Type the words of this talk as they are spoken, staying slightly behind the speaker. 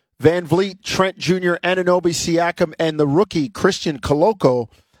Van Vliet, Trent Jr., Anunoby, Siakam, and the rookie Christian Koloko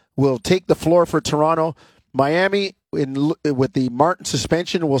will take the floor for Toronto. Miami, with the Martin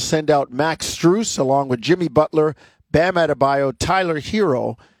suspension, will send out Max Strus along with Jimmy Butler, Bam Adebayo, Tyler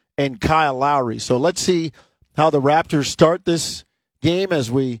Hero, and Kyle Lowry. So let's see how the Raptors start this game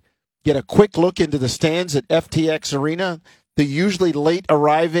as we get a quick look into the stands at FTX Arena. The usually late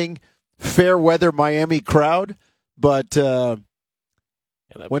arriving, fair weather Miami crowd, but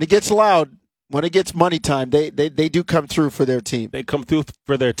when it gets loud, when it gets money time, they do come through for their team. They come through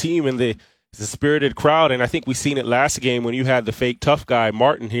for their team, and it's a spirited crowd. And I think we seen it last game when you had the fake tough guy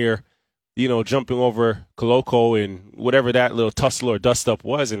Martin here, jumping over Koloko and whatever that little tussle or dust up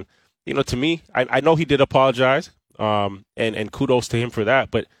was. And to me, I know he did apologize, and kudos to him for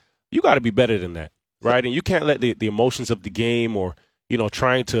that. But you got to be better than that, right? And you can't let the emotions of the game or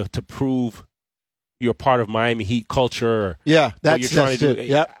trying to prove you're part of Miami Heat culture. Or yeah, that's what you're trying to do.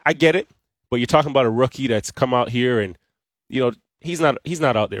 Yeah, I get it, but you're talking about a rookie that's come out here, and he's not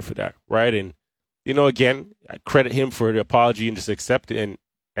out there for that, right? And again, I credit him for the apology and just accepting and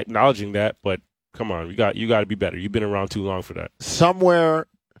acknowledging that. But come on, you got to be better. You've been around too long for that. Somewhere,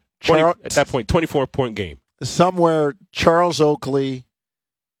 at that point, 24-point game. Somewhere, Charles Oakley,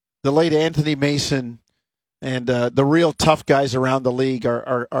 the late Anthony Mason, and the real tough guys around the league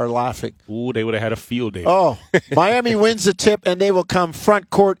are laughing. Ooh, they would have had a field day. Oh, Miami wins the tip, and they will come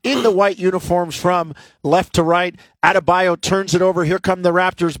front court in the white uniforms from left to right. Adebayo turns it over. Here come the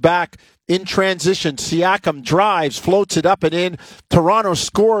Raptors back in transition. Siakam drives, floats it up and in. Toronto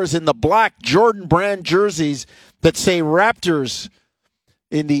scores in the black Jordan Brand jerseys that say Raptors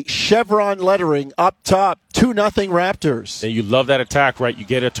in the chevron lettering up top. 2-0 Raptors. And you love that attack, right? You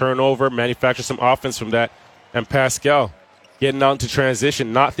get a turnover, manufacture some offense from that. And Pascal getting out into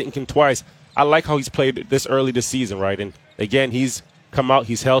transition, not thinking twice. I like how he's played this early this season, right? And, again, he's come out,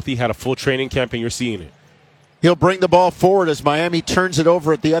 he's healthy, had a full training camp, and you're seeing it. He'll bring the ball forward as Miami turns it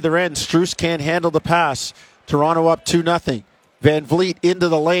over at the other end. Strus can't handle the pass. Toronto up 2-0. Van Vliet into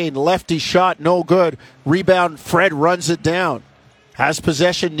the lane. Lefty shot, no good. Rebound, Fred runs it down. Has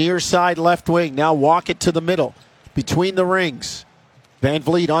possession near side left wing. Now walk it to the middle. Between the rings. Van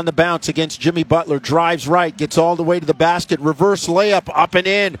Vliet on the bounce against Jimmy Butler. Drives right. Gets all the way to the basket. Reverse layup up and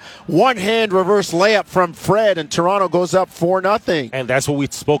in. One-hand reverse layup from Fred. And Toronto goes up 4-0. And that's what we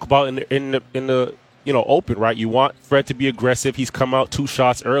spoke about in the open, right? You want Fred to be aggressive. He's come out 2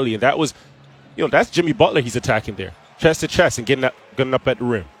 shots early. And that was, that's Jimmy Butler he's attacking there. Chest to chest and getting up at the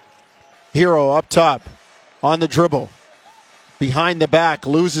rim. Hero up top. On the dribble. Behind the back.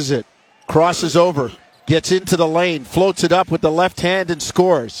 Loses it. Crosses over. Gets into the lane, floats it up with the left hand and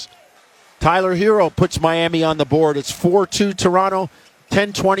scores. Tyler Hero puts Miami on the board. It's 4-2 Toronto,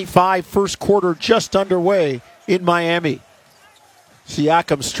 10:25 first quarter just underway in Miami.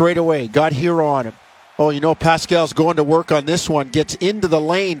 Siakam straight away, got Hero on him. Oh, Pascal's going to work on this one. Gets into the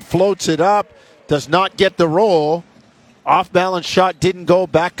lane, floats it up, does not get the roll. Off-balance shot didn't go,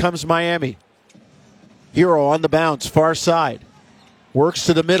 back comes Miami. Hero on the bounce, far side. Works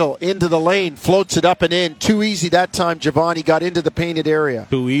to the middle, into the lane, floats it up and in. Too easy that time, Giovanni got into the painted area.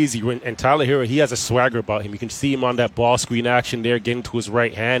 Too easy. And Tyler Hero, he has a swagger about him. You can see him on that ball screen action there, getting to his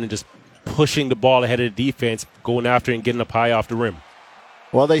right hand and just pushing the ball ahead of the defense, going after it and getting up high off the rim.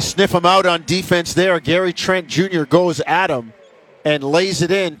 Well, they sniff him out on defense there. Gary Trent Jr. goes at him and lays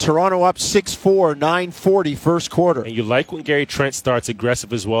it in. Toronto up 6-4, 9:40 first quarter. And you like when Gary Trent starts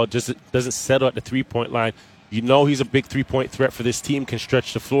aggressive as well, just doesn't settle at the three-point line. You know he's a big three-point threat for this team, can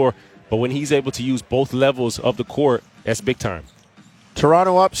stretch the floor. But when he's able to use both levels of the court, that's big time.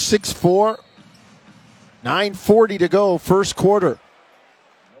 Toronto up 6-4, 9:40 to go, first quarter.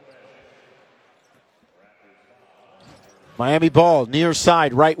 Miami ball, near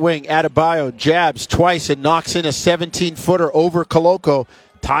side, right wing, Adebayo jabs twice and knocks in a 17-footer over Koloko.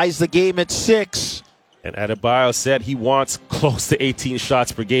 Ties the game at 6. And Adebayo said he wants close to 18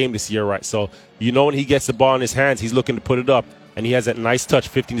 shots per game this year, right? So when he gets the ball in his hands, he's looking to put it up. And he has that nice touch,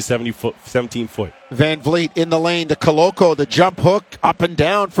 15 to 17 foot. Van Vliet in the lane to Koloko. The jump hook up and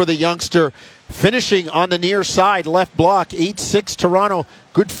down for the youngster. Finishing on the near side, left block, 8-6 Toronto.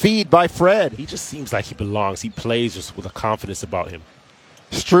 Good feed by Fred. He just seems like he belongs. He plays just with a confidence about him.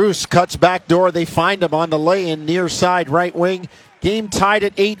 Strus cuts back door. They find him on the lay-in, near side, right wing. Game tied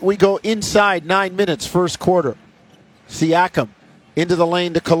at 8. We go inside 9 minutes, first quarter. Siakam into the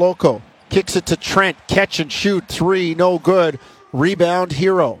lane to Koloko. Kicks it to Trent. Catch and shoot. 3, no good. Rebound,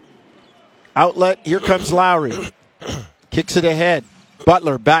 Hero. Outlet, here comes Lowry. Kicks it ahead.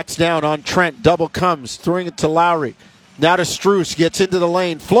 Butler backs down on Trent. Double comes, throwing it to Lowry. Now to Strus. Gets into the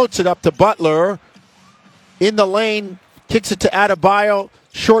lane. Floats it up to Butler. In the lane. Kicks it to Adebayo.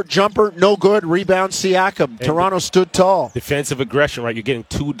 Short jumper, no good. Rebound, Siakam. Toronto stood tall. Defensive aggression, right? You're getting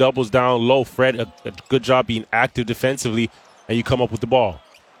 2 doubles down low. Fred, a good job being active defensively, and you come up with the ball.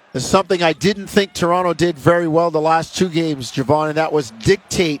 It's something I didn't think Toronto did very well the last 2 games, Javon, and that was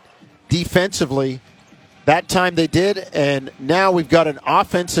dictate defensively. That time they did, and now we've got an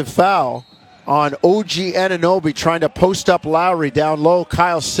offensive foul on OG Anunoby trying to post up Lowry down low.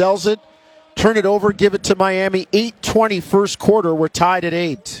 Kyle sells it. Turn it over, give it to Miami. 8:20 first quarter. We're tied at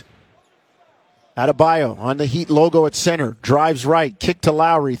 8. Adebayo on the Heat logo at center. Drives right. Kick to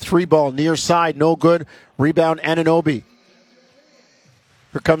Lowry. 3-ball near side. No good. Rebound Anunoby.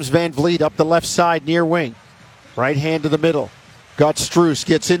 Here comes Van Vliet up the left side near wing. Right hand to the middle. Got Strus.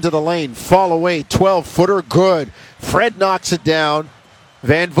 Gets into the lane. Fall away. 12-footer. Good. Fred knocks it down.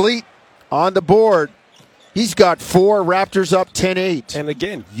 Van Vliet on the board. He's got 4. Raptors up 10-8. And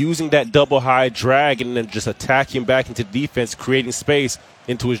again, using that double high drag and then just attacking back into defense, creating space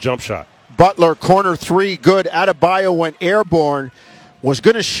into his jump shot. Butler, corner 3, good. Adebayo went airborne. Was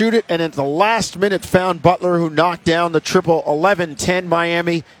going to shoot it, and at the last minute found Butler, who knocked down the triple. 11-10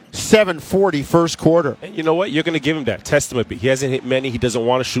 Miami, 7:40 first quarter. And you know what? You're going to give him that testament. But he hasn't hit many. He doesn't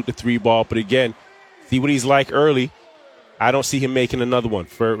want to shoot the 3-ball. But again, see what he's like early. I don't see him making another one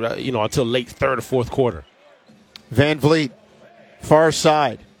for until late third or fourth quarter. Van Vliet, far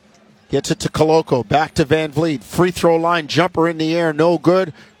side. Gets it to Koloko. Back to Van Vliet. Free throw line. Jumper in the air. No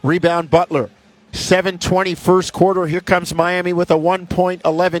good. Rebound Butler. 7:20 first quarter. Here comes Miami with a 1-point,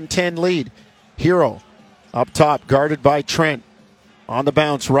 11-10 lead. Hero up top. Guarded by Trent. On the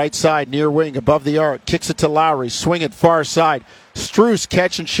bounce. Right side. Near wing. Above the arc. Kicks it to Lowry. Swing it far side. Strus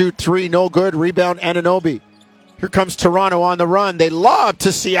catch and shoot 3. No good. Rebound Anunoby. Here comes Toronto on the run. They lob to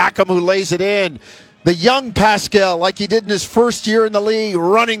Siakam, who lays it in. The young Pascal, like he did in his first year in the league,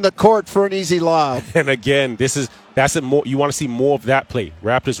 running the court for an easy lob. And again, you want to see more of that play.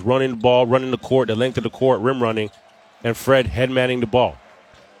 Raptors running the ball, running the court, the length of the court, rim running, and Fred head manning the ball.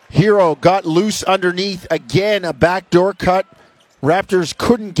 Hero got loose underneath. Again, a backdoor cut. Raptors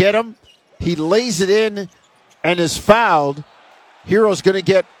couldn't get him. He lays it in and is fouled. Hero's going to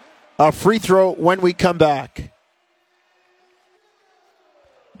get a free throw when we come back.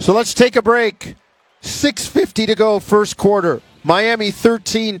 So let's take a break. 6:50 to go first quarter. Miami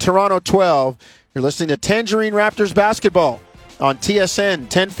 13, Toronto 12. You're listening to Tangerine Raptors basketball on TSN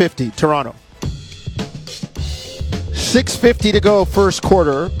 1050 Toronto. 6:50 to go first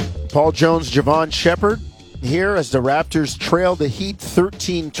quarter. Paul Jones, Javon Shepard here as the Raptors trail the Heat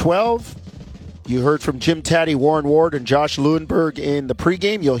 13-12. You heard from Jim Taddy, Warren Ward, and Josh Lewenberg in the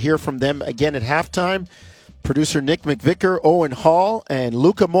pregame. You'll hear from them again at halftime. Producer Nick McVicker, Owen Hall, and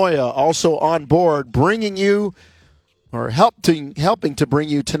Luca Moya also on board, bringing you, or helping to bring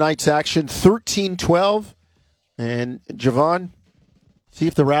you tonight's action, 13-12. And Javon, see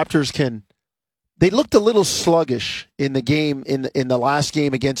if the Raptors can. They looked a little sluggish in the game in the last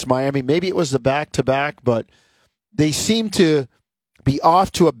game against Miami. Maybe it was the back-to-back, but they seem to be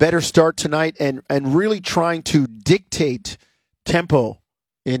off to a better start tonight and really trying to dictate tempo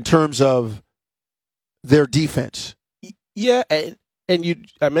in terms of their defense. Yeah, and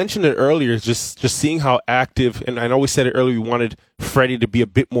I mentioned it earlier, just seeing how active, and I know we said it earlier, we wanted Freddie to be a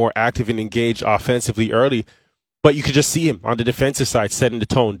bit more active and engaged offensively early, but you could just see him on the defensive side setting the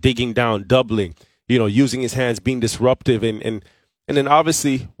tone, digging down, doubling, using his hands, being disruptive, and then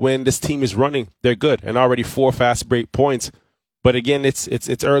obviously when this team is running, they're good, and already 4 fast break points. But again,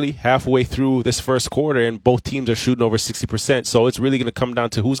 it's early, halfway through this first quarter, and both teams are shooting over 60%, so it's really going to come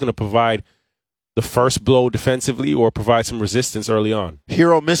down to who's going to provide the first blow defensively or provide some resistance early on.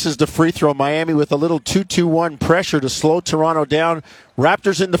 Hero misses the free throw. Miami with a little 2-2-1 pressure to slow Toronto down.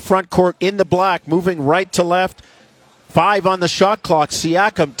 Raptors in the front court in the black, moving right to left. 5 on the shot clock.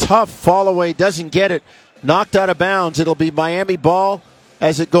 Siakam, tough fall away, doesn't get it. Knocked out of bounds. It'll be Miami ball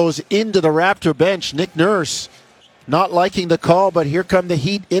as it goes into the Raptor bench. Nick Nurse not liking the call, but here come the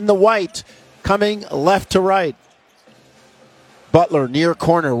Heat in the white, coming left to right. Butler near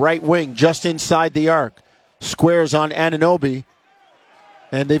corner, right wing, just inside the arc. Squares on Anunoby.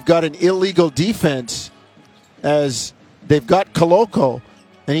 And they've got an illegal defense as they've got Koloko.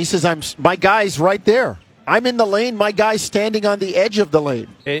 And he says, my guy's right there. I'm in the lane. My guy's standing on the edge of the lane.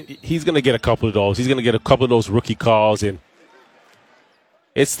 And he's going to get a couple of those. He's going to get a couple of those rookie calls. And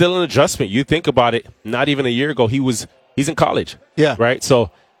it's still an adjustment. You think about it, not even a year ago, he's in college. Yeah. Right?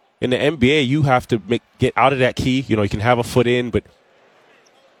 So in the NBA, you have to get out of that key. You can have a foot in, but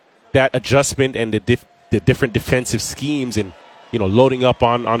that adjustment and the different defensive schemes and, loading up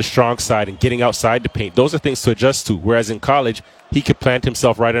on the strong side and getting outside the paint, those are things to adjust to. Whereas in college, he could plant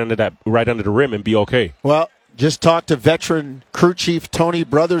himself right under the rim and be okay. Well, Just talked to veteran crew chief Tony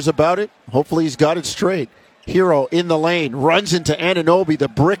Brothers about it. Hopefully he's got it straight. Hero in the lane, runs into Anunoby, the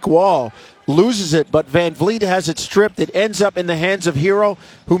brick wall, loses it, but Van Vliet has it stripped. It ends up in the hands of Hero,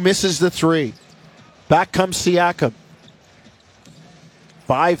 who misses the three. Back comes Siakam.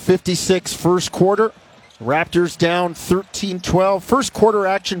 5:56 first quarter. Raptors down 13-12. First quarter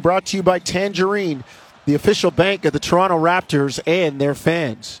action brought to you by Tangerine, the official bank of the Toronto Raptors and their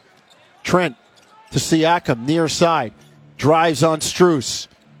fans. Trent to Siakam, near side. Drives on Strus.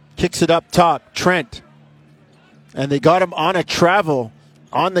 Kicks it up top. Trent. And they got him on a travel,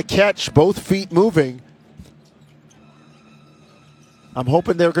 on the catch, both feet moving. I'm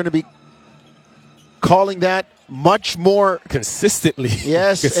hoping they're going to be calling that much more consistently.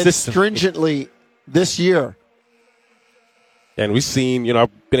 Yes, and stringently this year. And we've seen,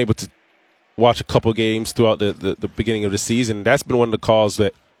 I've been able to watch a couple games throughout the beginning of the season. That's been one of the calls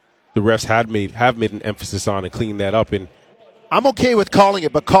that the refs have made an emphasis on and clean that up. And I'm okay with calling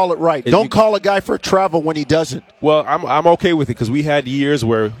it, but call it right. Don't call a guy for a travel when he doesn't. Well, I'm okay with it because we had years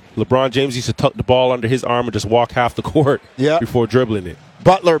where LeBron James used to tuck the ball under his arm and just walk half the court before dribbling it.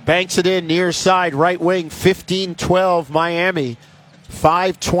 Butler banks it in near side, right wing, 15-12 Miami.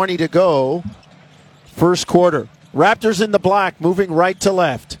 5:20 to go. First quarter. Raptors in the black, moving right to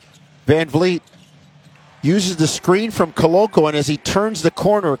left. Van Vliet uses the screen from Koloko, and as he turns the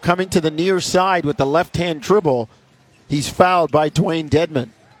corner, coming to the near side with the left-hand dribble, he's fouled by Dwayne Dedmon.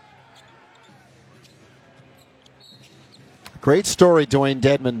 Great story, Dwayne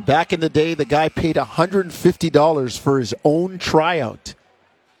Dedmon. Back in the day, the guy paid $150 for his own tryout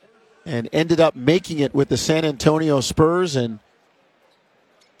and ended up making it with the San Antonio Spurs, and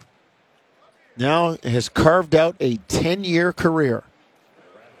now has carved out a 10-year career.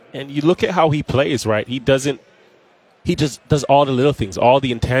 And you look at how he plays, right? He just does all the little things, all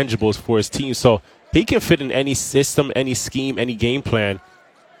the intangibles for his team. So he can fit in any system, any scheme, any game plan.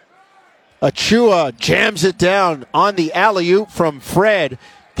 Achua jams it down on the alley-oop from Fred.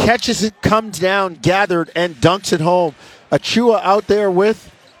 Catches it, comes down, gathered, and dunks it home. Achua out there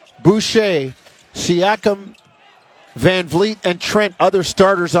with Boucher, Siakam, Van Vliet, and Trent, other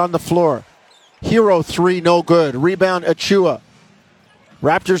starters on the floor. Hero three, no good. Rebound, Achua.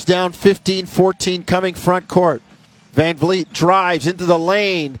 Raptors down 15-14 coming front court. Van Vliet drives into the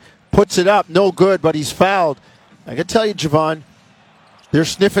lane, puts it up, no good, but he's fouled. I can tell you, Javon, they're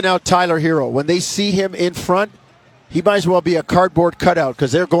sniffing out Tyler Hero. When they see him in front, he might as well be a cardboard cutout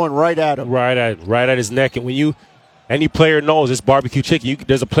because they're going right at him. Right at his neck. And when any player knows it's barbecue chicken,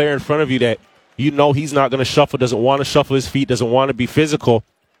 there's a player in front of you that you know he's not going to shuffle, doesn't want to shuffle his feet, doesn't want to be physical.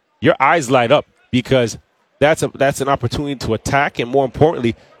 Your eyes light up because that's an opportunity to attack, and more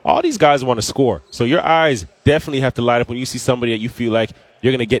importantly, all these guys want to score. So your eyes definitely have to light up when you see somebody that you feel like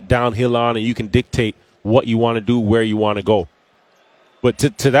you're going to get downhill on and you can dictate what you want to do, where you want to go. But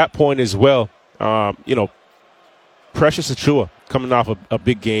to that point as well, Precious Achiuwa coming off a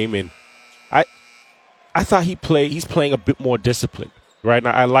big game, and I thought he's playing a bit more disciplined, right? And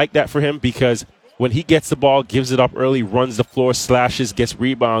I like that for him because when he gets the ball, gives it up early, runs the floor, slashes, gets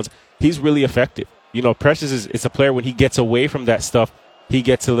rebounds, he's really effective. Precious is a player, when he gets away from that stuff, he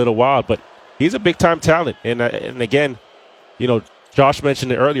gets a little wild, but he's a big-time talent. And again, Josh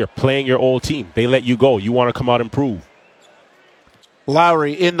mentioned it earlier, playing your old team. They let you go. You want to come out and prove.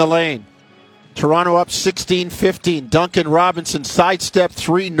 Lowry in the lane. Toronto up 16-15. Duncan Robinson sidestep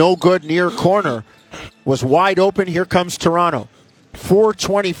three, no good, near corner. Was wide open. Here comes Toronto.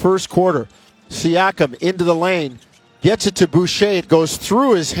 4:20 first quarter. Siakam into the lane. Gets it to Boucher. It goes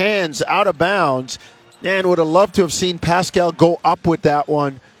through his hands, out of bounds. And would have loved to have seen Pascal go up with that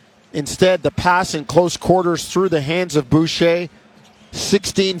one. Instead, the pass in close quarters through the hands of Boucher.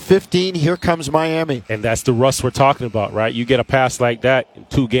 16-15, here comes Miami. And that's the rust we're talking about, right? You get a pass like that in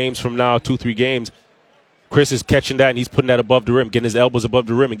 2 games from now, 2-3 games. Chris is catching that, and he's putting that above the rim, getting his elbows above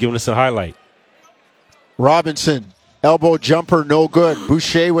the rim and giving us a highlight. Robinson, elbow jumper, no good.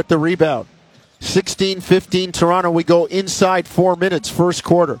 Boucher with the rebound. 16-15 Toronto. We go inside 4 minutes, first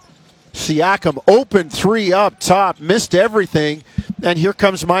quarter. Siakam, open three up top, missed everything. And here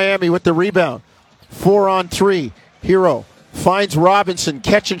comes Miami with the rebound. 4-on-3. Hero finds Robinson,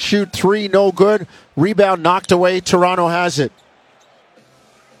 catch and shoot three, no good. Rebound knocked away. Toronto has it.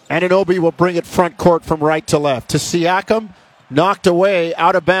 Anunoby will bring it front court from right to left. To Siakam, knocked away,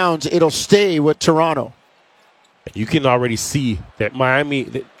 out of bounds. It'll stay with Toronto. You can already see that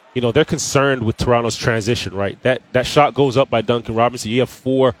Miami, they're concerned with Toronto's transition, right? That shot goes up by Duncan Robinson. You have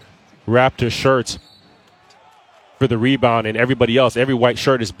 4 Raptor shirts for the rebound, and everybody else, every white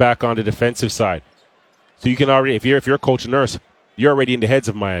shirt is back on the defensive side. So you can already, if you're Coach Nurse, you're already in the heads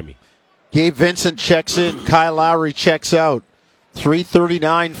of Miami. Gabe Vincent checks in. Kyle Lowry checks out.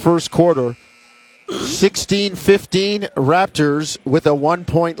 3:39 first quarter. 16-15 Raptors with a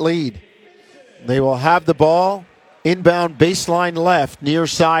 1-point lead. They will have the ball inbound baseline left, near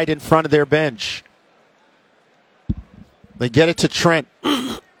side in front of their bench. They get it to Trent.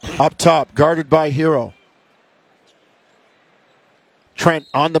 Up top, guarded by Hero. Trent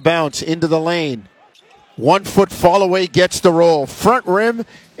on the bounce into the lane. 1 foot fall away, gets the roll. Front rim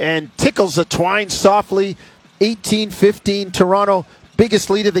and tickles the twine softly. 18-15 Toronto.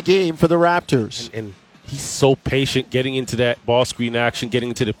 Biggest lead of the game for the Raptors. And he's so patient getting into that ball screen action, getting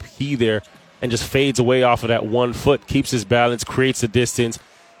into the P there, and just fades away off of that 1 foot, keeps his balance, creates the distance,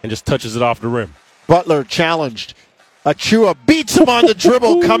 and just touches it off the rim. Butler challenged. Achua beats him on the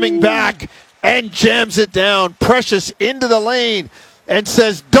dribble, coming back and jams it down. Precious into the lane and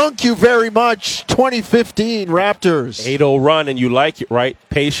says, "Dunk you very much." 2015 Raptors. 8-0 run, and you like it, right?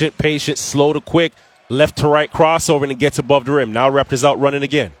 Patient, slow to quick, left to right crossover, and it gets above the rim. Now Raptors out running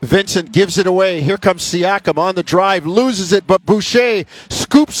again. Vincent gives it away. Here comes Siakam on the drive, loses it, but Boucher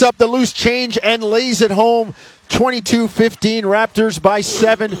scoops up the loose change and lays it home. 22-15 Raptors by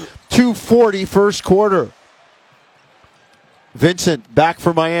 7, 2:40 first quarter. Vincent back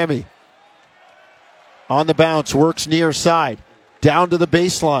for Miami. On the bounce, works near side. Down to the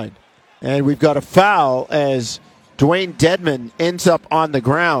baseline. And we've got a foul as Dwayne Dedmon ends up on the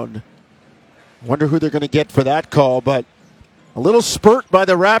ground. Wonder who they're going to get for that call, but a little spurt by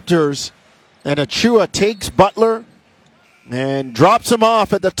the Raptors. And Achua takes Butler and drops him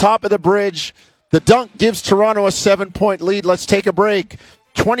off at the top of the bridge. The dunk gives Toronto a 7-point lead. Let's take a break.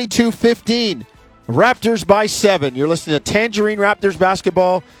 22-15. Raptors by 7. You're listening to Tangerine Raptors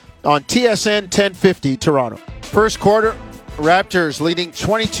basketball on TSN 1050 Toronto. First quarter, Raptors leading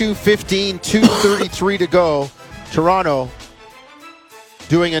 22-15, 2:33 to go. Toronto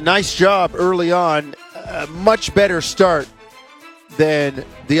doing a nice job early on. A much better start than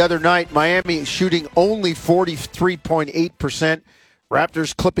the other night. Miami shooting only 43.8%.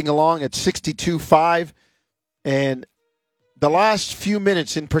 Raptors clipping along at 62.5. And the last few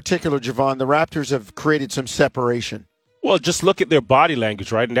minutes in particular, Javon, the Raptors have created some separation. Well, just look at their body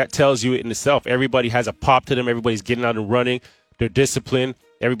language, right? And that tells you it in itself. Everybody has a pop to them. Everybody's getting out and running. They're disciplined.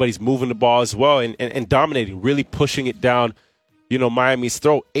 Everybody's moving the ball as well and dominating, really pushing it down, Miami's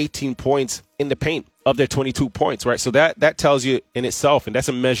throat. 18 points in the paint of their 22 points, right? So that tells you in itself, and that's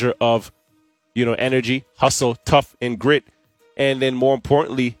a measure of, energy, hustle, tough, and grit. And then more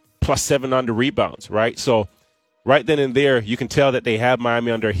importantly, +7 on the rebounds, right? So right then and there, you can tell that they have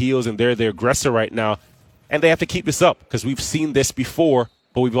Miami on their heels and they're the aggressor right now. And they have to keep this up because we've seen this before,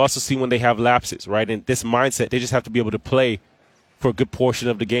 but we've also seen when they have lapses, right? And this mindset, they just have to be able to play for a good portion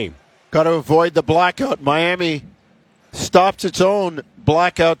of the game. Got to avoid the blackout. Miami stops its own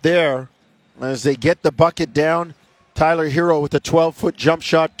blackout there as they get the bucket down. Tyler Hero with a 12-foot jump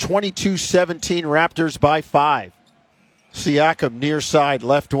shot. 22-17 Raptors by 5. Siakam near side,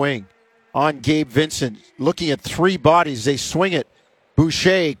 left wing. On Gabe Vincent, looking at 3 bodies. They swing it.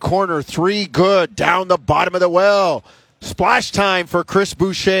 Boucher, corner 3, good. Down the bottom of the well. Splash time for Chris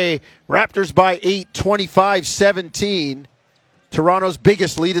Boucher. Raptors by 8, 25-17. Toronto's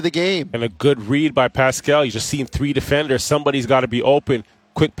biggest lead of the game. And a good read by Pascal. You just seen 3 defenders. Somebody's got to be open.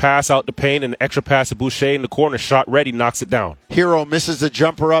 Quick pass out the paint and an extra pass to Boucher in the corner. Shot ready, knocks it down. Hero misses the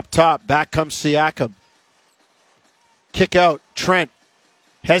jumper up top. Back comes Siakam. Kick out, Trent.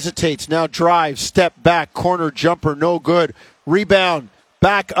 Hesitates, now drives, step back, corner jumper, no good. Rebound,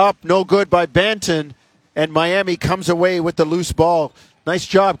 back up, no good by Banton. And Miami comes away with the loose ball. Nice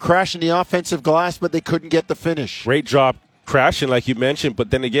job crashing the offensive glass, but they couldn't get the finish. Great job crashing, like you mentioned. But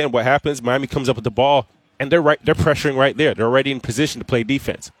then again, what happens? Miami comes up with the ball, and they're pressuring right there. They're already in position to play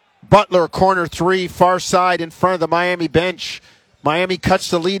defense. Butler, corner 3, far side in front of the Miami bench. Miami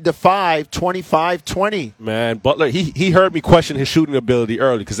cuts the lead to 5, 25-20. Man, Butler, he heard me question his shooting ability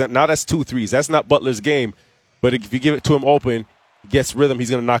early because now that's 2 threes. That's not Butler's game. But if you give it to him open, he gets rhythm,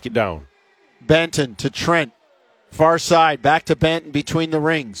 he's going to knock it down. Banton to Trent. Far side, back to Banton between the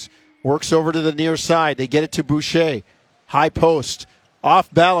rings. Works over to the near side. They get it to Boucher. High post.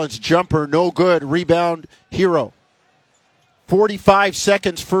 Off balance jumper, no good. Rebound, Hero. 45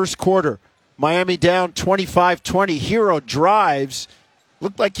 seconds first quarter. Miami down 25-20. Hero drives.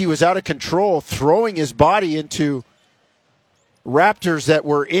 Looked like he was out of control, throwing his body into Raptors that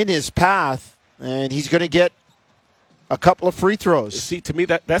were in his path. And he's going to get a couple of free throws. See, to me,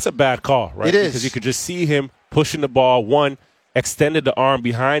 that's a bad call, right? It is. Because you could just see him pushing the ball. One, extended the arm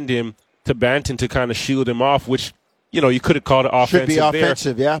behind him to Banton to kind of shield him off, which, you could have called it offensive. Should be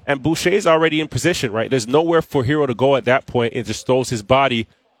offensive, there. Yeah. And Boucher's already in position, right? There's nowhere for Hero to go at that point. It just throws his body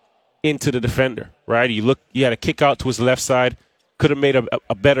into the defender, right? You had a kick out to his left side, could have made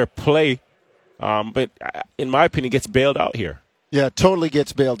a better play, but in my opinion, gets bailed out here. Yeah, totally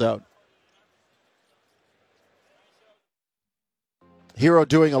gets bailed out. Hero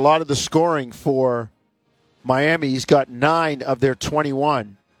doing a lot of the scoring for Miami. He's got 9 of their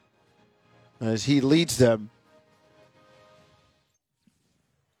 21 as he leads them.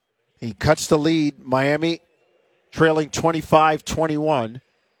 He cuts the lead. Miami trailing 25-21.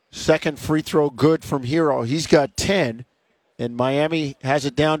 Second free throw good from Hero. He's got 10, and Miami has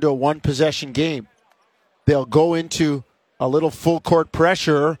it down to a one-possession game. They'll go into a little full-court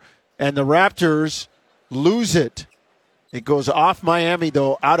pressure, and the Raptors lose it. It goes off Miami,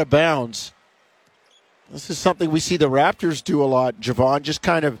 though, out of bounds. This is something we see the Raptors do a lot, Javon. Just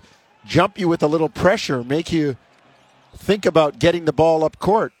kind of jump you with a little pressure, make you think about getting the ball up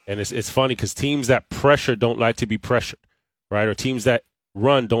court. And it's funny because teams that pressure don't like to be pressured, right? Or teams that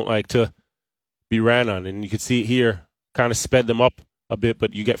run don't like to be ran on. And you can see it here, kind of sped them up a bit,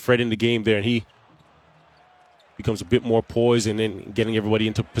 but you get Fred in the game there, and he becomes a bit more poised and then getting everybody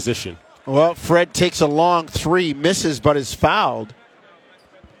into position. Well, Fred takes a long three, misses, but is fouled.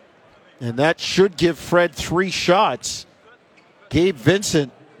 And that should give Fred 3 shots. Gabe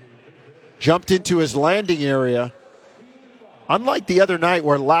Vincent jumped into his landing area. Unlike the other night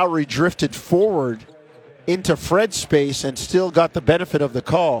where Lowry drifted forward into Fred's space and still got the benefit of the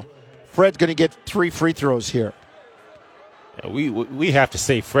call, Fred's going to get 3 free throws here. We have to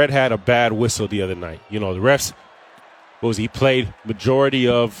say Fred had a bad whistle the other night. You know, the refs, he played majority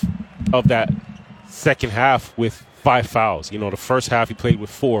of that second half with 5 fouls. You know, the first half he played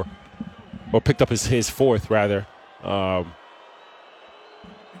with 4, or picked up his fourth, rather. And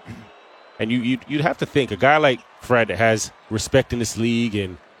you'd have to think, a guy like Fred that has respect in this league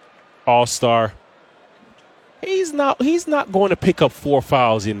and all-star, he's not going to pick up 4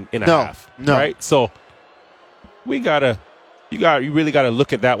 fouls in a half. No. Right? So you really got to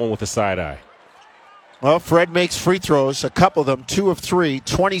look at that one with a side eye. Well, Fred makes free throws, a couple of them, 2 of 3,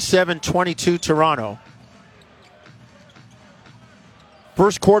 27-22 Toronto.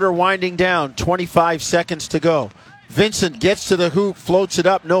 First quarter winding down, 25 seconds to go. Vincent gets to the hoop, floats it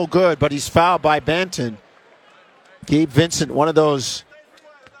up, no good, but he's fouled by Banton. Gabe Vincent, one of those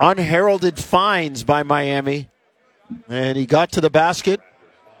unheralded finds by Miami. And he got to the basket.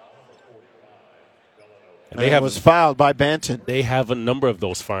 And was fouled by Banton. They have a number of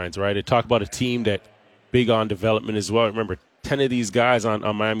those fines, right? They talk about a team that big on development as well. Remember, 10 of these guys on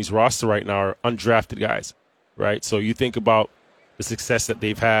Miami's roster right now are undrafted guys, right? So you think about the success that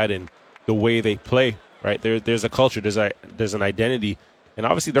they've had and the way they play, right? There's a culture, there's an identity, and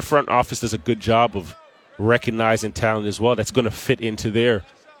obviously their front office does a good job of recognizing talent as well that's going to fit into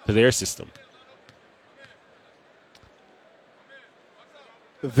their system.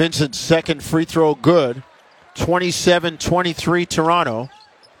 Vincent's second free throw good. 27-23 Toronto.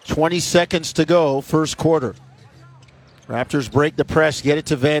 20 seconds to go, first quarter. Raptors break the press, get it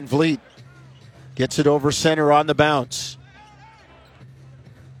to Van Vliet. Gets it over center on the bounce.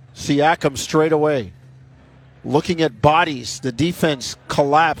 Siakam straight away. Looking at bodies, the defense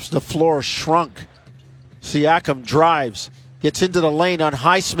collapsed, the floor shrunk. Siakam drives, gets into the lane on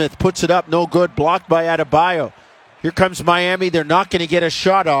Highsmith, puts it up, no good, blocked by Adebayo. Here comes Miami, they're not going to get a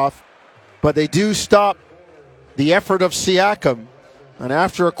shot off, but they do stop the effort of Siakam. And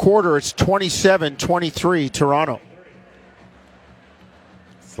after a quarter, it's 27-23 Toronto.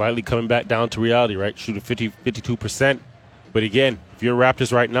 Slightly coming back down to reality, right? Shooting 52%. But again, if you're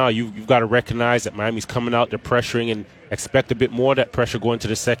Raptors right now, you've got to recognize that Miami's coming out, they're pressuring, and expect a bit more of that pressure going to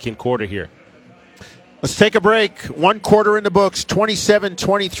the second quarter here. Let's take a break. 1 quarter in the books,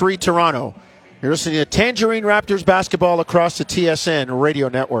 27-23 Toronto. You're listening to Tangerine Raptors basketball across the TSN radio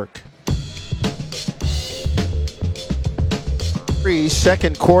network.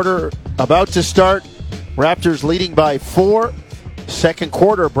 Second quarter about to start. Raptors leading by 4. Second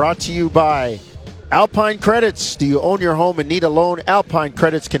quarter brought to you by Alpine Credits. Do you own your home and need a loan? Alpine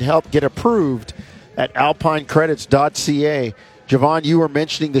Credits can help. Get approved at alpinecredits.ca. Javon, you were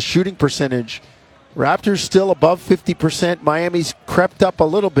mentioning the shooting percentage. Raptors still above 50%. Miami's crept up a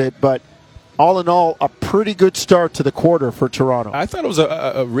little bit, but all in all, a pretty good start to the quarter for Toronto. I thought it was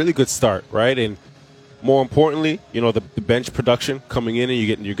a really good start, right? And more importantly, you know, the bench production coming in,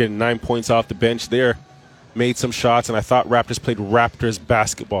 and you're getting 9 points off the bench there. Made some shots, and I thought Raptors played Raptors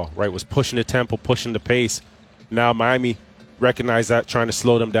basketball, right? Was pushing the tempo, pushing the pace. Now Miami recognized that, trying to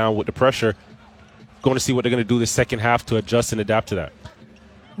slow them down with the pressure. Going to see what they're going to do the second half to adjust and adapt to that.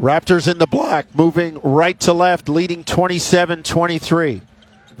 Raptors in the black, moving right to left, leading 27-23.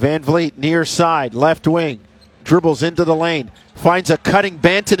 Van Vliet near side, left wing. dribbles into the lane, finds a cutting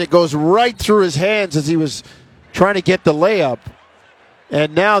Banton. It goes right through his hands as he was trying to get the layup.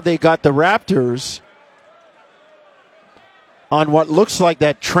 And now they got the Raptors on what looks like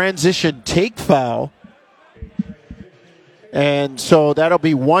that transition take foul. And so that'll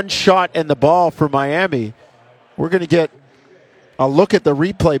be one shot and the ball for Miami. We're going to get a look at the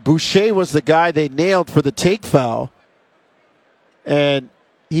replay. Boucher was the guy they nailed for the take foul. And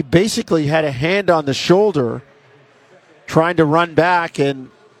he basically had a hand on the shoulder trying to run back. And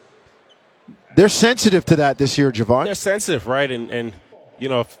they're sensitive to that this year, Javon. They're sensitive, right? And you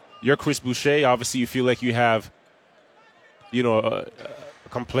know, if you're Chris Boucher, obviously you feel like you have, you know, a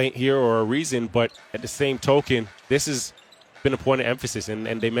complaint here or a reason. But at the same token, this has been a point of emphasis.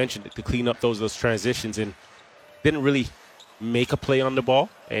 And they mentioned it, to clean up those transitions, and didn't really make a play on the ball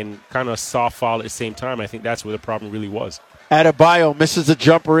and kind of soft foul at the same time. I think that's where the problem really was. Adebayo misses a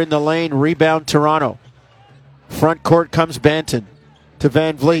jumper in the lane. Rebound Toronto. Front court comes Banton to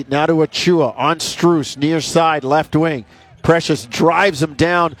Van Vliet. Now to Achua on Strus, near side, left wing. Precious drives him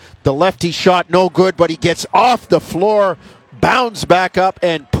down. The lefty shot no good, but he gets off the floor, bounds back up,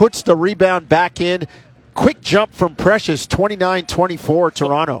 and puts the rebound back in. Quick jump from Precious, 29-24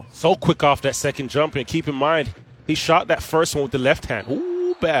 Toronto. So quick off that second jump, and keep in mind, he shot that first one with the left hand.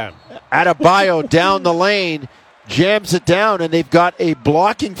 Ooh, bam. Adebayo down the lane, jams it down, and they've got a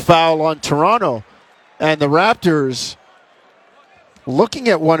blocking foul on Toronto. And the Raptors looking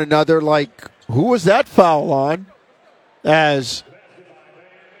at one another like, who was that foul on? As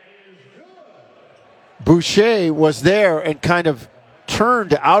Boucher was there and kind of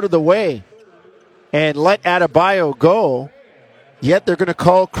turned out of the way and let Adebayo go. Yet they're going to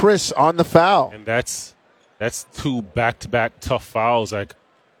call Chris on the foul. And that's two back-to-back tough fouls like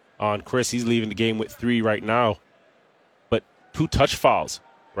on Chris. He's leaving the game with 3 right now. But 2 touch fouls,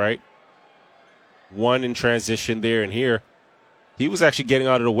 right? One in transition there and here. He was actually getting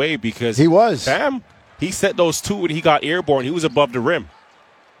out of the way because he was. Bam, he set those 2 when he got airborne. He was above the rim.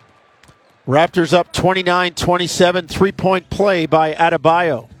 Raptors up 29-27. 3-point play by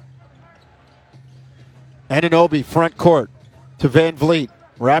Adebayo. Anunoby front court to Van Vliet.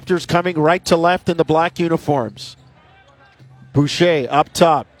 Raptors coming right to left in the black uniforms. Boucher up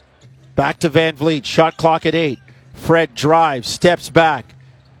top. Back to Van Vliet. Shot clock at 8. Fred drives, steps back.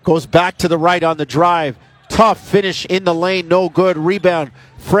 Goes back to the right on the drive. Tough finish in the lane, no good. Rebound.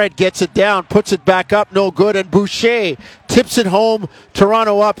 Fred gets it down, puts it back up, no good. And Boucher tips it home.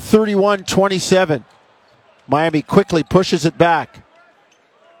 Toronto up 31-27. Miami quickly pushes it back.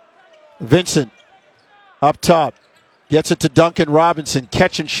 Vincent up top. Gets it to Duncan Robinson.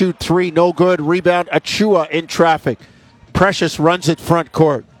 Catch and shoot 3, no good. Rebound. Achua in traffic. Precious runs it front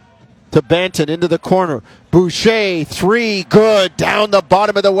court to Banton into the corner. Boucher, 3, good. Down the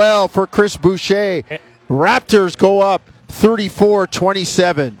bottom of the well for Chris Boucher. Raptors go up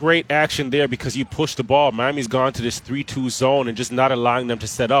 34-27. Great action there because you push the ball. Miami's gone to this 3-2 zone and just not allowing them to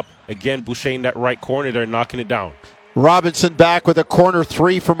set up. Again, Boucher in that right corner, they're knocking it down. Robinson back with a corner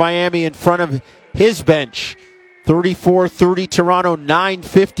 3 for Miami in front of his bench. 34-30 Toronto,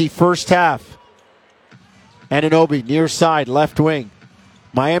 9:50 first half. Anunoby near side, left wing.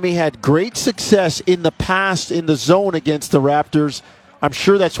 Miami had great success in the past in the zone against the Raptors. I'm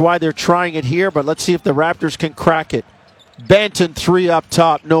sure that's why they're trying it here, but let's see if the Raptors can crack it. Banton 3 up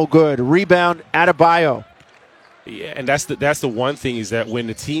top, no good. Rebound, Adebayo. Yeah, and that's the one thing is that when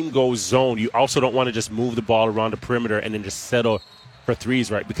the team goes zone, you also don't want to just move the ball around the perimeter and then just settle for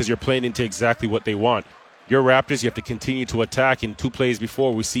threes, right? Because you're playing into exactly what they want. Your Raptors, you have to continue to attack. In 2 plays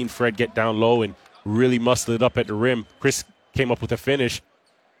before, we've seen Fred get down low and really muscle it up at the rim. Chris came up with a finish,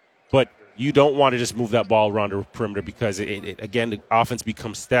 but you don't want to just move that ball around the perimeter because, again, the offense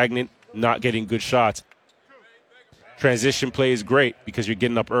becomes stagnant, not getting good shots. Transition play is great because you're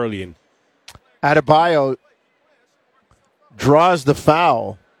getting up early. And Adebayo draws the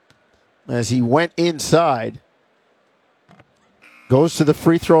foul as he went inside. Goes to the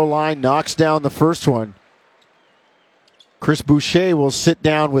free throw line, knocks down the first one. Chris Boucher will sit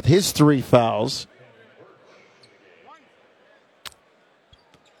down with his 3 fouls.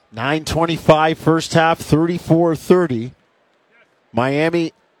 9:25 first half, 34-30.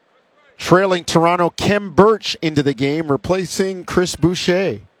 Miami trailing Toronto. Kem Birch into the game, replacing Chris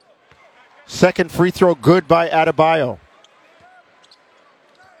Boucher. Second free throw good by Adebayo.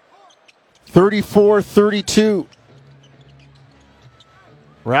 34-32.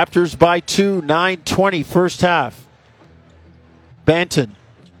 Raptors by 2, 9:20 first half. Banton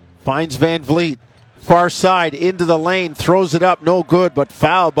finds Van Vliet. Far side into the lane, throws it up, no good, but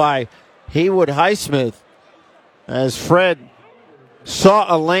fouled by Haywood Highsmith as Fred saw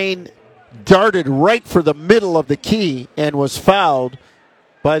a lane darted right for the middle of the key and was fouled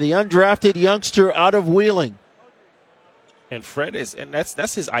by the undrafted youngster out of Wheeling. And Fred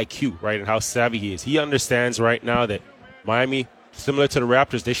that's his IQ, right, and how savvy he is. He understands right now that Miami, similar to the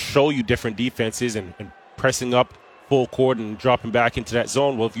Raptors, they show you different defenses and pressing up full court and dropping back into that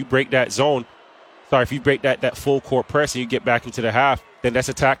zone. Well, if you break that that full court press and you get back into the half, then that's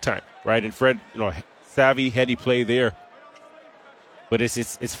attack time, right? And Fred, savvy, heady play there. But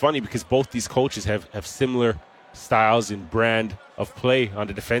it's funny because both these coaches have similar styles and brand of play on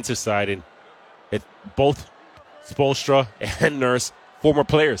the defensive side, and both Spoelstra and Nurse, former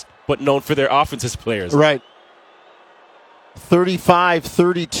players, but known for their offensive players. Right.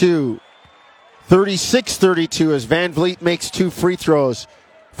 35-32. 36-32 as Van Vliet makes 2 free throws.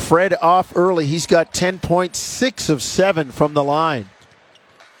 Fred off early. He's got 10.6 of 7 from the line.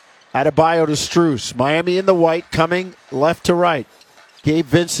 Adebayo to Strus. Miami in the white, coming left to right. Gabe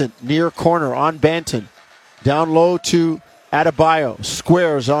Vincent near corner on Banton. Down low to Adebayo.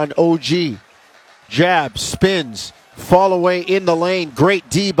 Squares on OG. Jab, spins, fall away in the lane. Great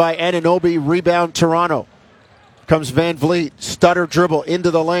D by Anunoby. Rebound Toronto. Comes Van Vliet. Stutter dribble into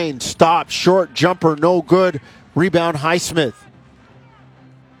the lane. Stop. Short jumper. No good. Rebound Highsmith.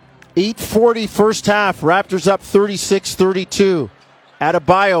 8:40 first half. Raptors up 36-32.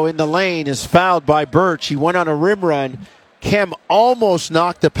 Adebayo in the lane is fouled by Birch. He went on a rim run. Kem almost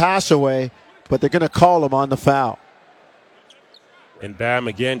knocked the pass away, but they're going to call him on the foul. And Bam,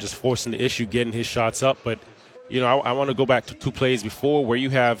 again, just forcing the issue, getting his shots up. But, I want to go back to 2 plays before where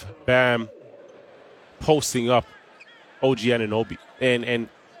you have Bam posting up OG Anunoby. And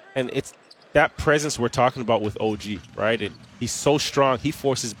it's that presence we're talking about with OG, right? And he's so strong. He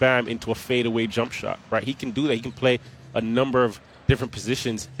forces Bam into a fadeaway jump shot, right? He can do that. He can play a number of different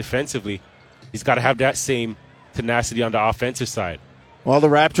positions defensively. He's got to have that same tenacity on the offensive side. Well, the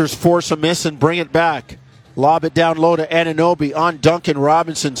Raptors force a miss and bring it back. Lob it down low to Anunoby on Duncan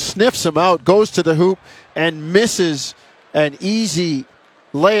Robinson. Sniffs him out, goes to the hoop, and misses an easy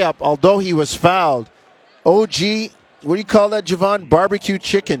layup, although he was fouled. OG, what do you call that, Javon? Barbecue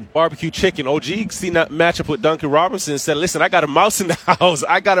chicken. Barbecue chicken. OG seen that matchup with Duncan Robinson and said, listen, I got a mouse in the house.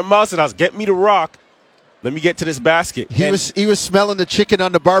 Get me the rock. Let me get to this basket. He was smelling the chicken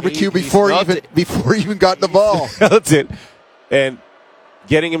on the barbecue before he even got the ball. Smelled it. And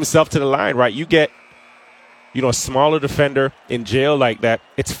getting himself to the line, right? You get a smaller defender in jail like that,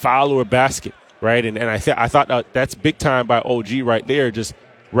 it's foul or basket, right? And I thought that's big time by OG right there, just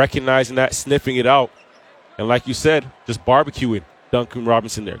recognizing that, sniffing it out. And like you said, just barbecuing Duncan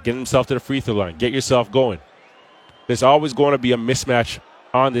Robinson there, getting himself to the free throw line, get yourself going. There's always going to be a mismatch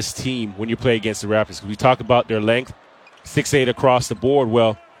on this team when you play against the Raptors. We talk about their length, 6'8" across the board.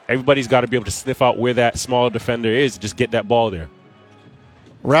 Well, everybody's got to be able to sniff out where that smaller defender is, just get that ball there.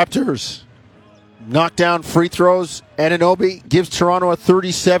 Raptors knock down free throws. Anunoby gives Toronto a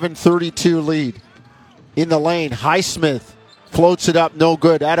 37-32 lead. In the lane, Highsmith floats it up, no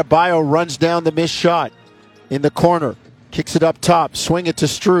good. Adebayo runs down the missed shot in the corner. Kicks it up top, swing it to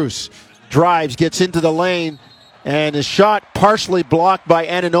Strus. Drives, gets into the lane, and his shot partially blocked by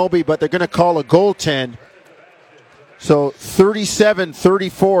Anunoby, but they're going to call a goaltend. So 37-34,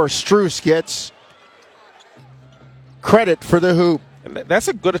 Strus gets credit for the hoop. And that's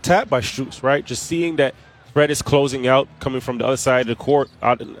a good attack by Strus, right? Just seeing that Fred is closing out, coming from the other side of the court,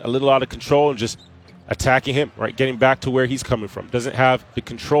 a little out of control, and just attacking him, right? Getting back to where he's coming from. Doesn't have the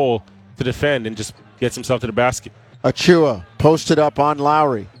control to defend and just gets himself to the basket. Achua posted up on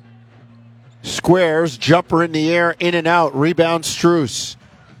Lowry. Squares, jumper in the air, in and out. Rebound Strus.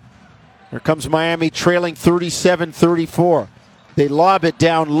 Here comes Miami trailing 37-34. They lob it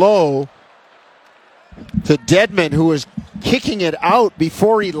down low to Dedmon, who was kicking it out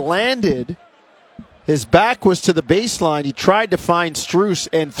before he landed. His back was to the baseline. He tried to find Strus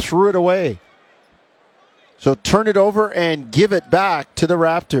and threw it away. So turn it over and give it back to the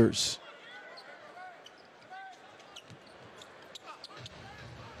Raptors.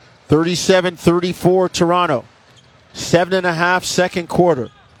 37-34 Toronto. 7.5 second quarter.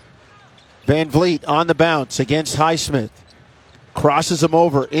 Van Vliet on the bounce against Highsmith. Crosses him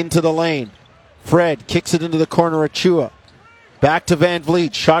over into the lane. Fred kicks it into the corner of Achua. Back to Van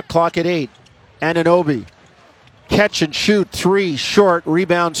Vliet. Shot clock at 8. Anunoby. Catch and shoot. 3 short.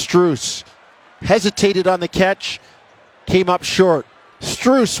 Rebound Strus. Hesitated on the catch. Came up short.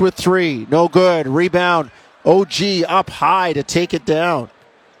 Strus with 3. No good. Rebound. OG up high to take it down.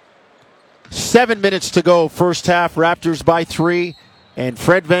 7 minutes to go. First half. Raptors by 3. And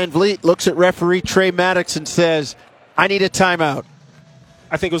Fred Van Vliet looks at referee Trey Maddox and says, I need a timeout.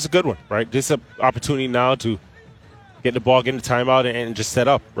 I think it was a good one, right? This is an opportunity now to get the ball, get in the timeout, and just set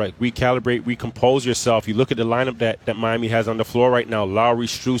up, right? Recalibrate, recompose yourself. You look at the lineup that Miami has on the floor right now, Lowry,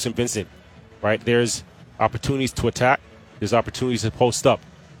 Strus, and Vincent, right? There's opportunities to attack. There's opportunities to post up,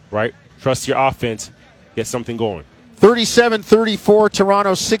 right? Trust your offense. Get something going. 37-34,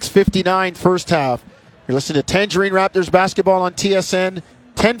 Toronto, 6:59 first half. You're listening to Tangerine Raptors basketball on TSN,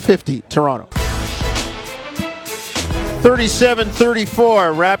 1050 Toronto.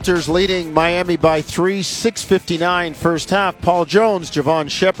 37-34, Raptors leading Miami by 3, 6:59 first half. Paul Jones, Javon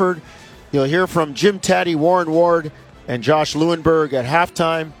Shepard. You'll hear from Jim Taddy, Warren Ward, and Josh Lewenberg at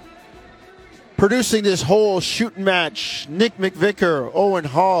halftime. Producing this whole shooting match, Nick McVicker, Owen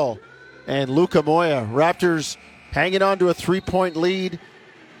Hall, and Luca Moya. Raptors hanging on to a 3-point lead.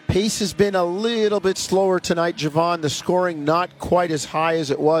 Pace has been a little bit slower tonight, Javon. The scoring not quite as high as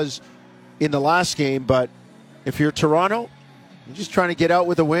it was in the last game, but if you're Toronto, you're just trying to get out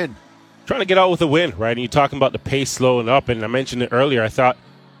with a win. Trying to get out with a win, right? And you're talking about the pace slowing up, and I mentioned it earlier. I thought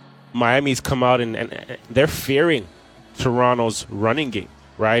Miami's come out and they're fearing Toronto's running game,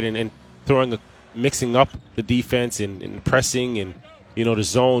 right? And mixing up the defense and pressing and, the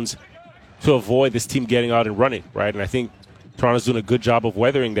zones to avoid this team getting out and running, right? And I think Toronto's doing a good job of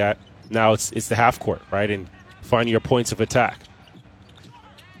weathering that. Now it's the half court, right? And finding your points of attack.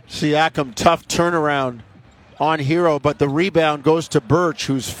 Siakam, tough turnaround on Hero, but the rebound goes to Birch,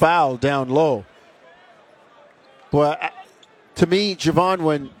 who's fouled down low. Well, to me, Javon,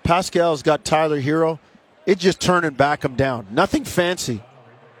 when Pascal's got Tyler Hero, it just turn and back him down. Nothing fancy.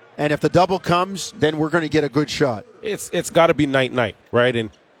 And if the double comes, then we're going to get a good shot. It's got to be night-night, right? And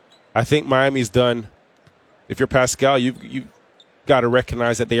I think Miami's done, if you're Pascal, you've got to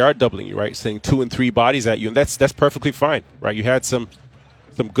recognize that they are doubling you, right? Saying 2 and 3 bodies at you, and that's perfectly fine, right? You had some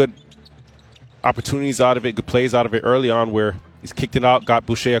good opportunities out of it, good plays out of it early on where he's kicked it out, got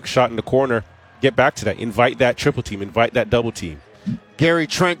Boucher a shot in the corner. Get back to that. Invite that triple team. Invite that double team. Gary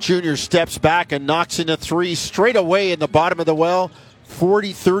Trent Jr. steps back and knocks in a 3 straight away in the bottom of the well.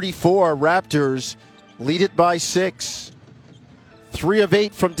 40-34, Raptors lead it by 6. 3 of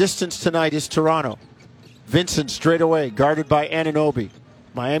 8 from distance tonight is Toronto. Vincent straight away, guarded by Anunoby.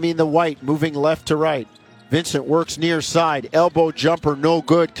 Miami in the white, moving left to right. Vincent works near side. Elbow jumper, no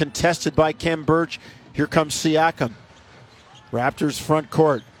good. Contested by Khem Birch. Here comes Siakam. Raptors front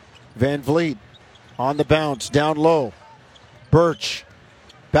court. Van Vliet on the bounce, down low. Birch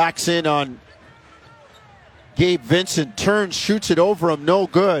backs in on Gabe Vincent. Turns, shoots it over him, no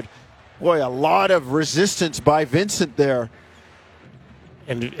good. Boy, a lot of resistance by Vincent there.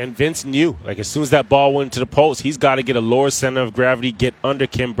 And Vince knew, as soon as that ball went to the post, he's got to get a lower center of gravity, get under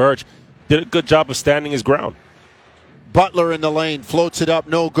Khem Birch. Did a good job of standing his ground. Butler in the lane, floats it up,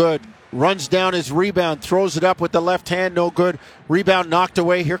 no good. Runs down his rebound, throws it up with the left hand, no good. Rebound knocked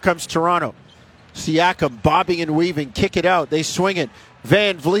away, here comes Toronto. Siakam bobbing and weaving, kick it out, they swing it.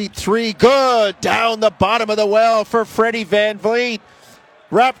 Van Vliet, 3, good! Down the bottom of the well for Freddie Van Vliet.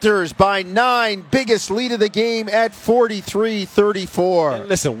 Raptors by 9, biggest lead of the game at 43-34. And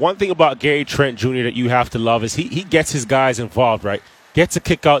listen, one thing about Gary Trent Jr. that you have to love is he gets his guys involved, right? Gets a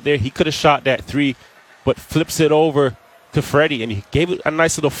kick out there. He could have shot that 3, but flips it over to Freddie, and he gave it a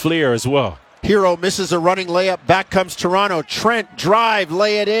nice little flair as well. Hero misses a running layup. Back comes Toronto. Trent drive,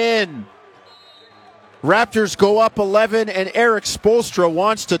 lay it in. Raptors go up 11, and Eric Spoelstra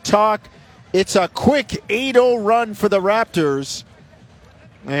wants to talk. It's a quick 8-0 run for the Raptors.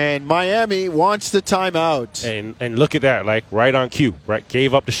 And Miami wants the timeout. And look at that, right on cue, right?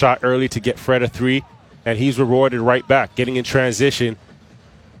 Gave up the shot early to get Fred a 3, and he's rewarded right back. Getting in transition,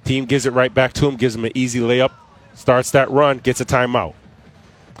 team gives it right back to him, gives him an easy layup, starts that run, gets a timeout.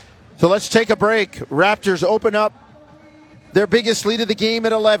 So let's take a break. Raptors open up their biggest lead of the game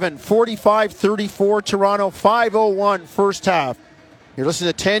at 11, 45-34 Toronto, 5:01 first half. You're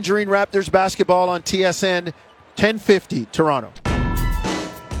listening to Tangerine Raptors basketball on TSN, 1050 Toronto.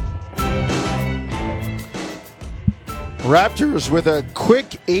 Raptors with a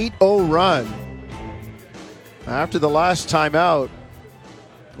quick 8-0 run. After the last timeout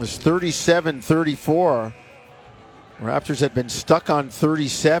was 37-34. Raptors had been stuck on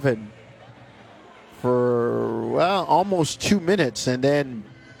 37 for, almost 2 minutes, and then,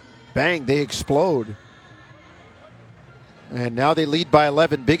 bang, they explode. And now they lead by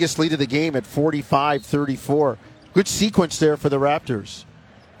 11, biggest lead of the game at 45-34. Good sequence there for the Raptors.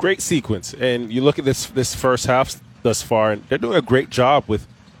 Great sequence. And you look at this first half thus far, and they're doing a great job with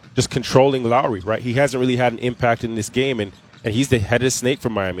just controlling Lowry, right? He hasn't really had an impact in this game, and he's the head of the snake for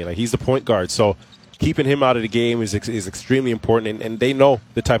Miami. He's the point guard. So keeping him out of the game is extremely important, and they know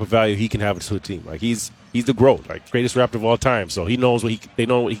the type of value he can have to a team. He's the GOAT, greatest Raptor of all time. So he knows they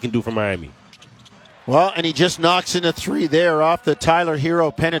know what he can do for Miami. Well, and he just knocks in a three there off the Tyler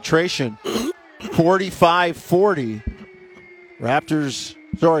Hero penetration. 45-40.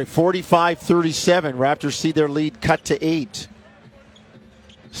 45-37. Raptors see their lead cut to 8.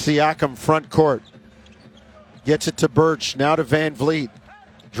 Siakam front court. Gets it to Birch. Now to Van Vliet.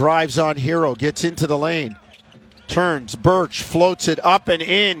 Drives on Hero. Gets into the lane. Turns. Birch floats it up and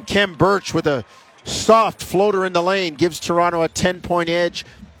in. Kem Birch with a soft floater in the lane. Gives Toronto a 10-point edge.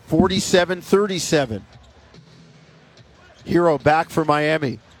 47-37. Hero back for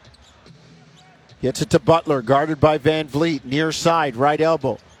Miami. Gets it to Butler, guarded by Van Vliet. Near side, right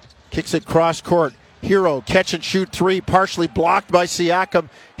elbow. Kicks it cross court. Hero, catch and shoot three, partially blocked by Siakam.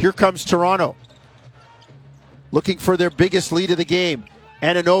 Here comes Toronto. Looking for their biggest lead of the game.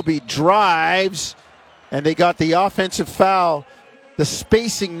 Anunoby drives, and they got the offensive foul. The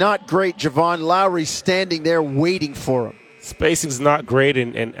spacing not great. Javon Lowry standing there waiting for him. Spacing's not great,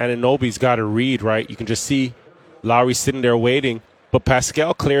 and Anunoby's got to read, right? You can just see Lowry sitting there waiting. But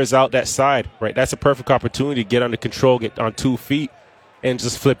Pascal clears out that side, right? That's a perfect opportunity to get under control, get on 2 feet, and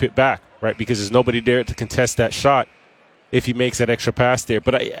just flip it back, right? Because there's nobody there to contest that shot if he makes that extra pass there.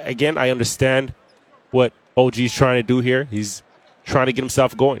 But I understand what OG's trying to do here. He's trying to get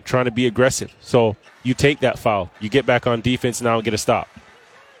himself going, trying to be aggressive. So you take that foul. You get back on defense now and get a stop.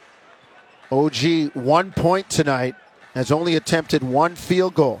 OG 1 point tonight, has only attempted 1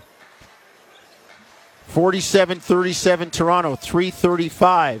 field goal. 47-37 Toronto,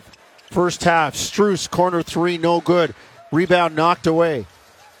 3:35 first half. Strus, corner three, no good. Rebound knocked away.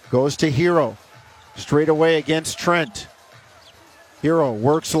 Goes to Hero. Straight away against Trent. Hero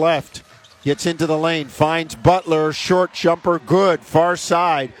works left. Gets into the lane. Finds Butler. Short jumper, good. Far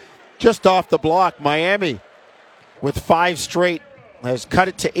side. Just off the block. Miami with 5 straight has cut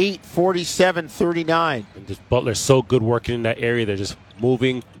it to 8, 47-39. And just Butler's so good working in that area. They're just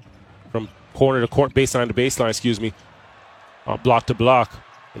moving from corner to court, baseline to baseline, block to block,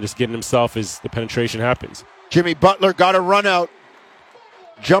 and just getting himself as the penetration happens. Jimmy Butler got a run out.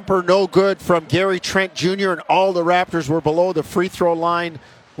 Jumper no good from Gary Trent Jr., and all the Raptors were below the free throw line.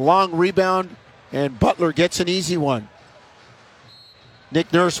 Long rebound, and Butler gets an easy one.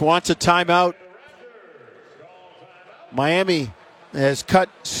 Nick Nurse wants a timeout. Miami has cut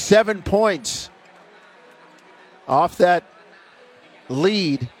 7 points off that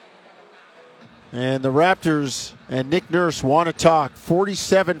lead. And the Raptors and Nick Nurse want to talk.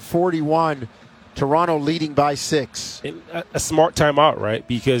 47-41, Toronto leading by 6. And a smart timeout, right?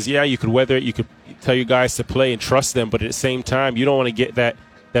 Because, you could weather it. You could tell your guys to play and trust them. But at the same time, you don't want to get that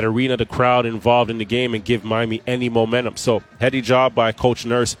arena, the crowd involved in the game and give Miami any momentum. So, heady job by Coach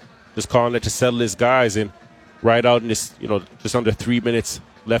Nurse, just calling it to settle his guys and ride out in this, just under 3 minutes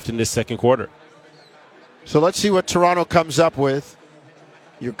left in this second quarter. So let's see what Toronto comes up with.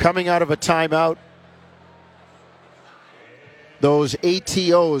 You're coming out of a timeout. Those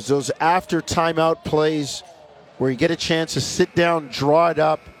ATOs, those after timeout plays where you get a chance to sit down, draw it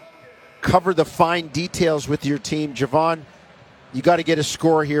up, cover the fine details with your team. Javon, you got to get a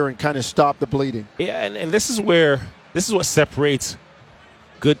score here and kind of stop the bleeding. Yeah, and this is what separates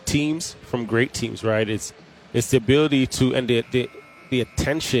good teams from great teams, right? It's the ability to, and the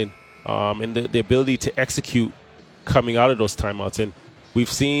attention and the ability to execute coming out of those timeouts. And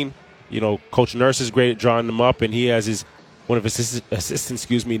we've seen, Coach Nurse is great at drawing them up, and he has one of his assistants,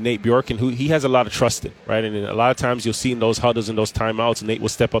 Nate Bjorken, who he has a lot of trust in, right? And a lot of times you'll see in those huddles and those timeouts, Nate will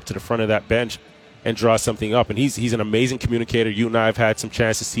step up to the front of that bench and draw something up. And he's an amazing communicator. You and I have had some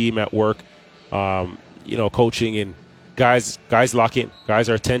chance to see him at work, coaching, and guys lock in. Guys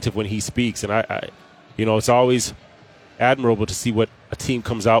are attentive when he speaks, and I it's always admirable to see what a team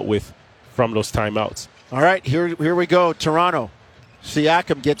comes out with from those timeouts. All right, here we go. Toronto.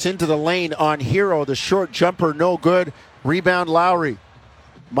 Siakam gets into the lane on Hero. The short jumper, no good. Rebound, Lowry.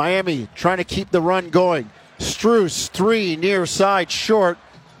 Miami trying to keep the run going. Strus, 3, near side, short.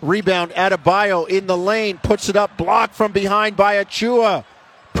 Rebound, Adebayo in the lane. Puts it up, blocked from behind by Achua.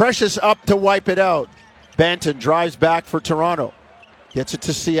 Precious up to wipe it out. Banton drives back for Toronto. Gets it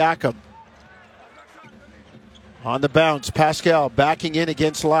to Siakam. On the bounce, Pascal backing in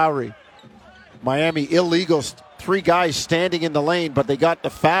against Lowry. Miami illegals, 3 guys standing in the lane, but they got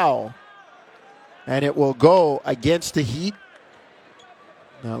the foul. And it will go against the Heat.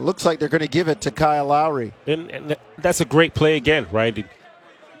 Now, it looks like they're going to give it to Kyle Lowry. And that's a great play again, right?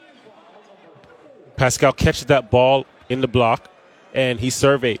 Pascal catches that ball in the block, and he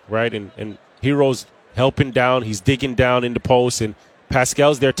surveyed, right? And Hero's helping down. He's digging down in the post, and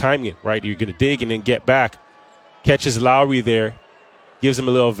Pascal's there timing it, right? You're going to dig and then get back. Catches Lowry there, gives him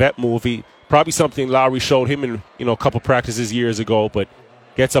a little vet move. Probably something Lowry showed him in a couple practices years ago, but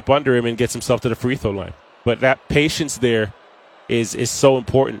gets up under him and gets himself to the free throw line. But that patience there is so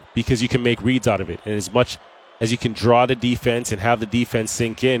important because you can make reads out of it. And as much as you can draw the defense and have the defense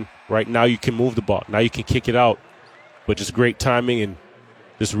sink in, right now you can move the ball. Now you can kick it out. But just great timing and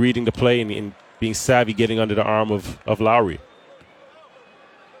just reading the play and being savvy, getting under the arm of Lowry.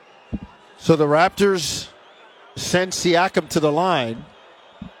 So the Raptors send Siakam to the line.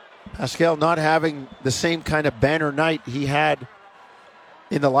 Pascal not having the same kind of banner night he had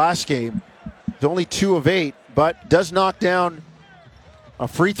in the last game. He's only 2 of 8, but does knock down a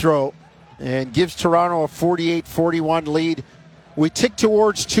free throw and gives Toronto a 48-41 lead. We tick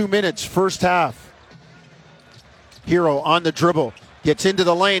towards 2 minutes, first half. Hero on the dribble, gets into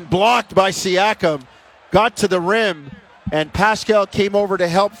the lane, blocked by Siakam, got to the rim, and Pascal came over to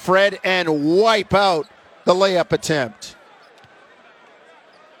help Fred and wipe out the layup attempt.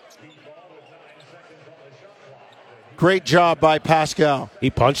 Great job by Pascal. He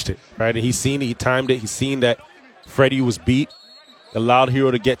punched it, right? And he timed it. He's seen that Freddie was beat, allowed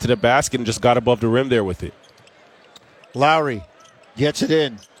Hero to get to the basket and just got above the rim there with it. Lowry gets it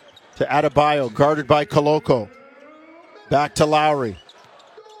in to Adebayo, guarded by Koloko. Back to Lowry.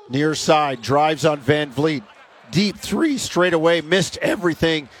 Near side, drives on Van Vliet. Deep 3 straight away, missed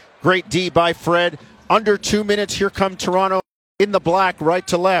everything. Great D by Fred. Under 2 minutes, here come Toronto in the black, right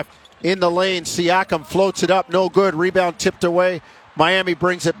to left. In the lane, Siakam floats it up, no good. Rebound tipped away. Miami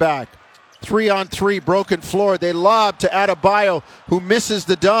brings it back. 3-on-3, broken floor. They lob to Adebayo, who misses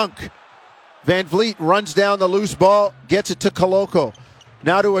the dunk. Van Vliet runs down the loose ball, gets it to Koloko.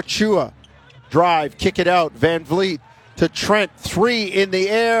 Now to Achua. Drive, kick it out. Van Vliet to Trent. 3 in the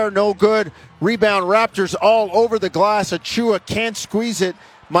air, no good. Rebound, Raptors all over the glass. Achua can't squeeze it.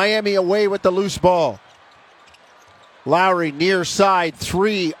 Miami away with the loose ball. Lowry near side,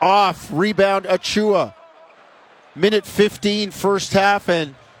 3 off, rebound Achua. Minute 15 first half,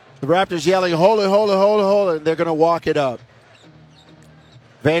 and the Raptors yelling, hold it, and they're going to walk it up.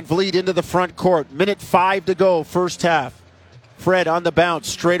 Van Vliet into the front court. Minute 5 to go, first half. Fred on the bounce,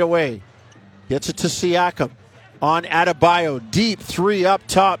 straight away. Gets it to Siakam. On Adebayo, deep 3 up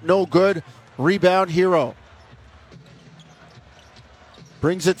top, no good. Rebound Hero.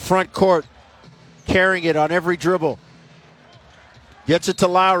 Brings it front court, carrying it on every dribble. Gets it to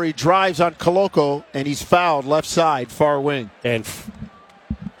Lowry, drives on Koloko, and he's fouled left side, far wing. And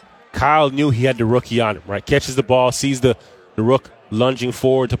Kyle knew he had the rookie on him, right? Catches the ball, sees the rook lunging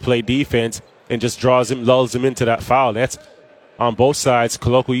forward to play defense, and just lulls him into that foul. That's on both sides.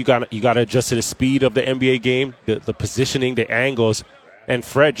 Koloko, you got to adjust to the speed of the NBA game, the positioning, the angles, and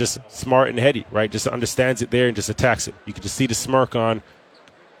Fred just smart and heady, right? Just understands it there and just attacks it. You can just see the smirk on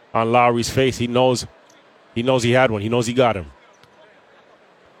Lowry's face. He knows he had one. He knows he got him.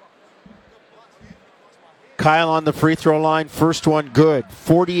 Kyle on the free throw line, first one good.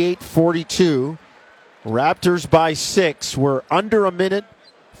 48-42. Raptors by 6. We're under a minute,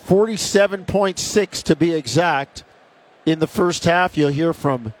 47.6 to be exact. In the first half, you'll hear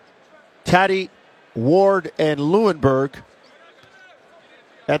from Taddy, Ward, and Leuenberg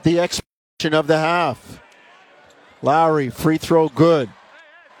at the expiration of the half. Lowry, free throw good.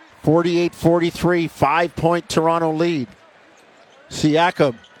 48-43, 5-point Toronto lead.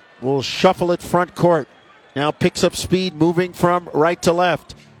 Siakam will shuffle it front court. Now picks up speed, moving from right to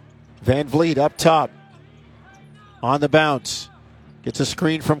left. Van Vliet up top. On the bounce. Gets a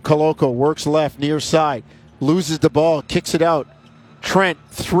screen from Koloko. Works left, near side. Loses the ball, kicks it out. Trent,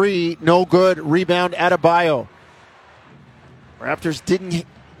 3, no good. Rebound, Adebayo. Raptors didn't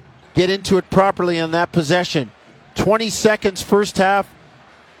get into it properly on that possession. 20 seconds first half.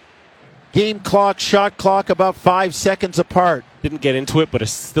 Game clock, shot clock about 5 seconds apart. Didn't get into it, but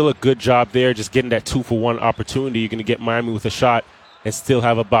it's still a good job there. Just getting that 2-for-1 opportunity. You're going to get Miami with a shot and still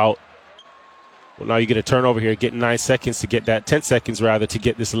have about, well, now you get a turnover here. Get 9 seconds to get that, 10 seconds rather, to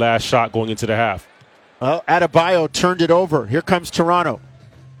get this last shot going into the half. Well, Adebayo turned it over. Here comes Toronto.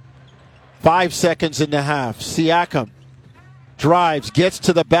 5 seconds in the half. Siakam drives, gets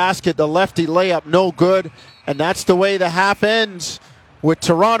to the basket. The lefty layup, no good. And that's the way the half ends, with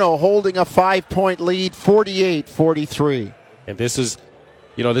Toronto holding a 5-point lead, 48-43. And this is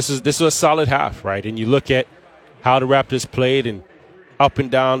a solid half, right? And you look at how the Raptors played, and up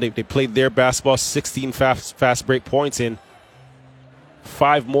and down, they played their basketball, 16 fast break points, and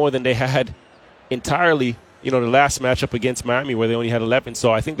 5 more than they had entirely, the last matchup against Miami where they only had 11.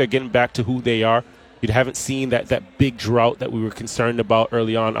 So I think they're getting back to who they are. You haven't seen that big drought that we were concerned about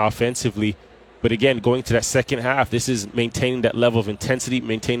early on offensively. But again, going to that second half, this is maintaining that level of intensity,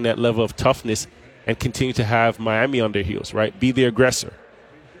 maintaining that level of toughness, and continue to have Miami on their heels, right? Be the aggressor.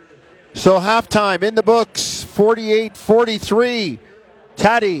 So halftime in the books, 48-43.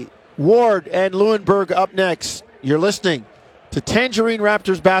 Taddy, Ward, and Leuenberg up next. You're listening to Tangerine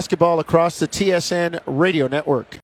Raptors basketball across the TSN radio network.